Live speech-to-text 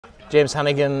James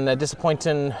Hannigan, a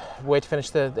disappointing way to finish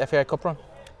the FAI Cup run?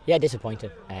 Yeah,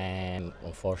 disappointing.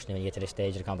 Unfortunately, when you get to this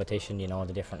stage of the competition, you know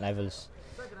the different levels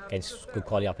against good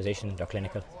quality opposition, they're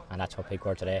clinical, and that's what Peake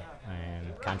were today.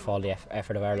 Can't fault the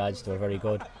effort of our lads; they were very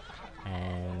good.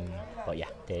 But yeah,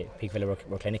 Peake Villa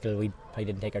were clinical. We probably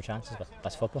didn't take our chances, but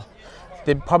that's football.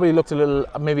 They probably looked a little,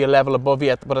 maybe a level above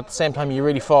you, but at the same time, you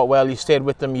really fought well. You stayed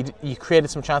with them. You created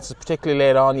some chances, particularly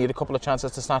late on. You had a couple of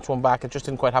chances to snatch one back. It just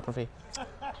didn't quite happen for you.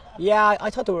 Yeah, I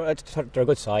thought they're a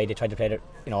good side. They tried to play a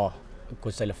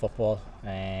good style of football.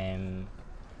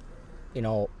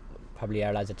 Probably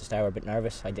our lads at the start were a bit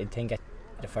nervous. I did think at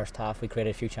the first half we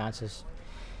created a few chances.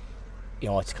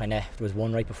 It's kind of, there was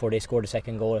one right before they scored the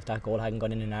second goal. If that goal hadn't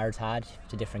gone in and ours had,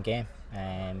 it's a different game.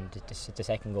 The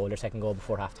second goal, their second goal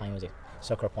before half time was a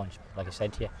sucker punch. Like I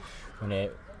said to you, when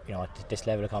at this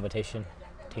level of competition,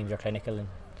 teams are clinical and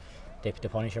they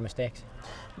punish your mistakes.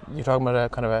 You're talking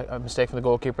about a mistake from the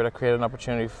goalkeeper that created an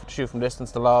opportunity to shoot from distance,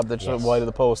 the lob that just wide of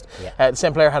the post. Yeah. The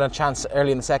same player had a chance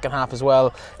early in the second half as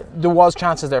well. There was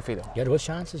chances there for you though. Yeah, there was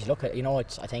chances. Look, I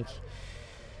think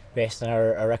based on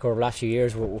our record over the last few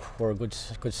years, we're a good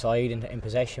side in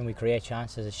possession. We create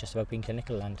chances. It's just about being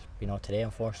clinical, and today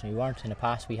unfortunately we weren't. In the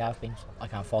past we have been. So I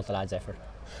can't fault the lads' effort.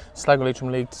 Sligo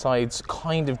Leitrim League sides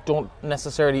kind of don't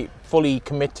necessarily fully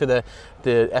commit to the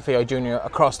FAI Junior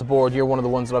across the board. You're one of the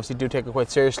ones that obviously do take it quite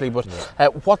seriously, but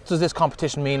what does this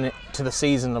competition mean to the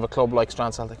season of a club like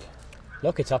Strand Celtic?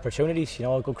 Look, it's opportunities.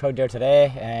 A good crowd there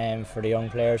today for the young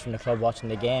players from the club watching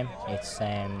the game. It's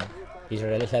these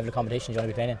are the level of competitions you want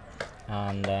to be playing in,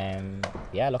 and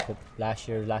look, last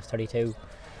 32,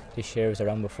 this year was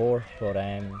around before, but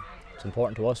it's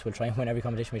important to us. We'll try and win every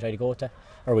competition we try to go to,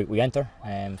 or we enter.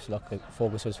 So look, the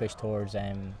focus will switch towards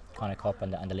Connacht Cup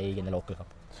and the league and the local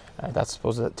cup. That's, I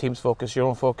suppose, the team's focus. Your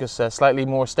own focus, slightly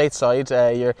more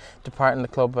stateside. You're departing the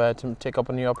club to take up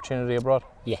a new opportunity abroad.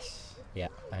 Yes, yeah.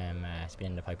 It's been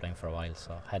in the pipeline for a while,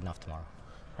 so heading off tomorrow.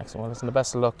 Excellent. Well, listen, the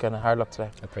best of luck and hard luck today.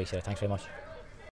 I appreciate it. Thanks very much.